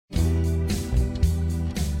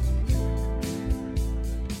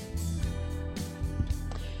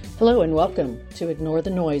Hello and welcome to Ignore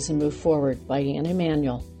the Noise and Move Forward by Anne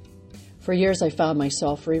Emanuel. For years I found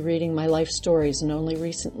myself rereading my life stories and only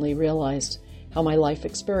recently realized how my life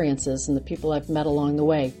experiences and the people I've met along the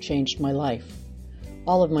way changed my life.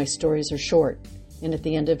 All of my stories are short, and at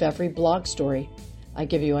the end of every blog story, I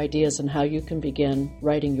give you ideas on how you can begin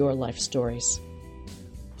writing your life stories.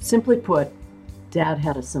 Simply put, Dad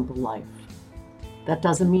had a simple life. That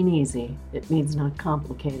doesn't mean easy, it means not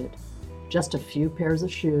complicated. Just a few pairs of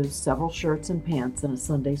shoes, several shirts and pants, and a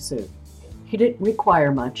Sunday suit. He didn't require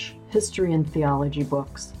much: history and theology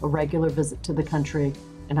books, a regular visit to the country,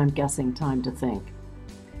 and I'm guessing time to think.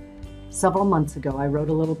 Several months ago, I wrote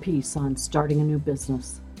a little piece on starting a new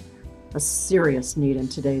business, a serious need in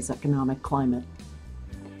today's economic climate.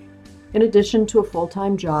 In addition to a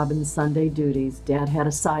full-time job and Sunday duties, Dad had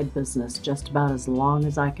a side business just about as long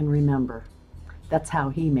as I can remember. That's how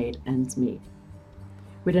he made ends meet.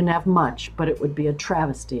 We didn't have much, but it would be a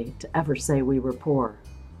travesty to ever say we were poor.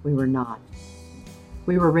 We were not.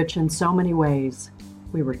 We were rich in so many ways.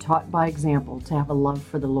 We were taught by example to have a love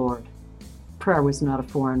for the Lord. Prayer was not a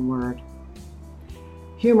foreign word.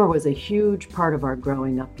 Humor was a huge part of our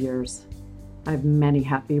growing up years. I have many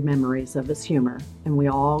happy memories of his humor, and we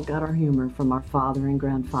all got our humor from our father and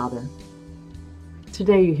grandfather.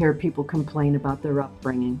 Today you hear people complain about their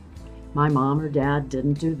upbringing. My mom or dad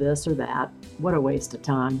didn't do this or that. What a waste of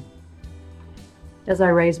time. As I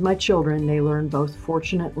raised my children, they learned both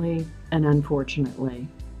fortunately and unfortunately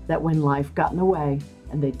that when life got in the way,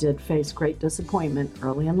 and they did face great disappointment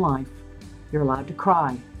early in life, you're allowed to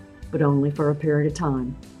cry, but only for a period of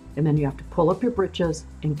time. And then you have to pull up your britches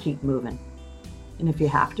and keep moving. And if you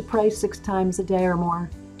have to pray 6 times a day or more,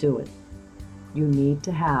 do it. You need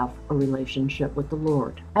to have a relationship with the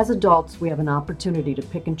Lord. As adults, we have an opportunity to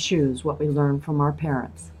pick and choose what we learn from our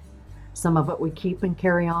parents. Some of it we keep and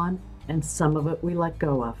carry on, and some of it we let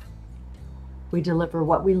go of. We deliver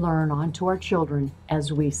what we learn on to our children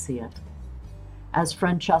as we see it. As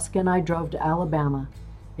Francesca and I drove to Alabama,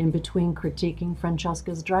 in between critiquing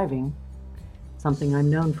Francesca's driving, something I'm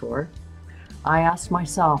known for, I asked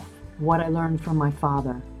myself what I learned from my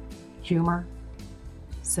father: humor,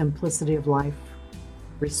 simplicity of life,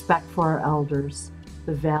 respect for our elders,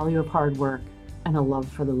 the value of hard work, and a love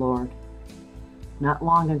for the Lord. Not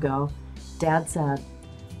long ago, Dad said,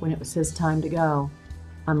 when it was his time to go,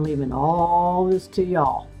 "I'm leaving all this to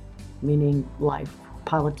y'all," meaning life,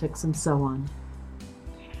 politics, and so on.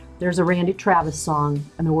 There's a Randy Travis song,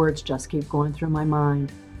 and the words just keep going through my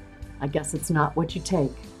mind. I guess it's not what you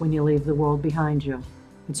take when you leave the world behind you.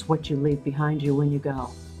 It's what you leave behind you when you go.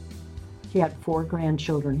 He had 4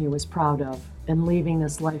 grandchildren he was proud of, and leaving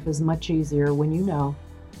this life is much easier when you know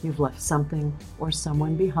you've left something or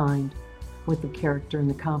someone behind with the character and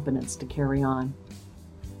the competence to carry on.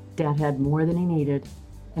 Dad had more than he needed,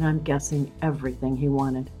 and I'm guessing everything he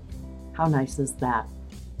wanted. How nice is that?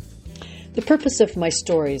 The purpose of my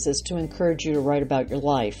stories is to encourage you to write about your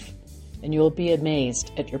life, and you will be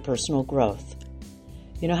amazed at your personal growth.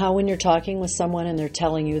 You know how when you're talking with someone and they're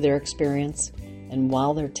telling you their experience, and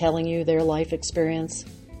while they're telling you their life experience,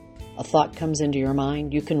 a thought comes into your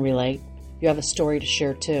mind, you can relate, you have a story to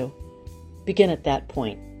share too. Begin at that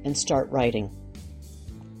point and start writing.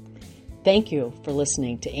 Thank you for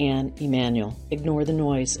listening to Anne Emanuel. Ignore the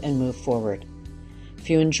noise and move forward. If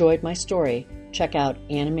you enjoyed my story, check out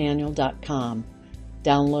anneemanuel.com.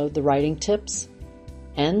 Download the writing tips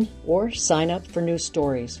or sign up for new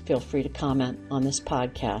stories. Feel free to comment on this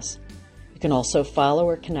podcast. You can also follow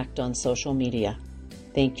or connect on social media.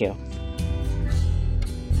 Thank you.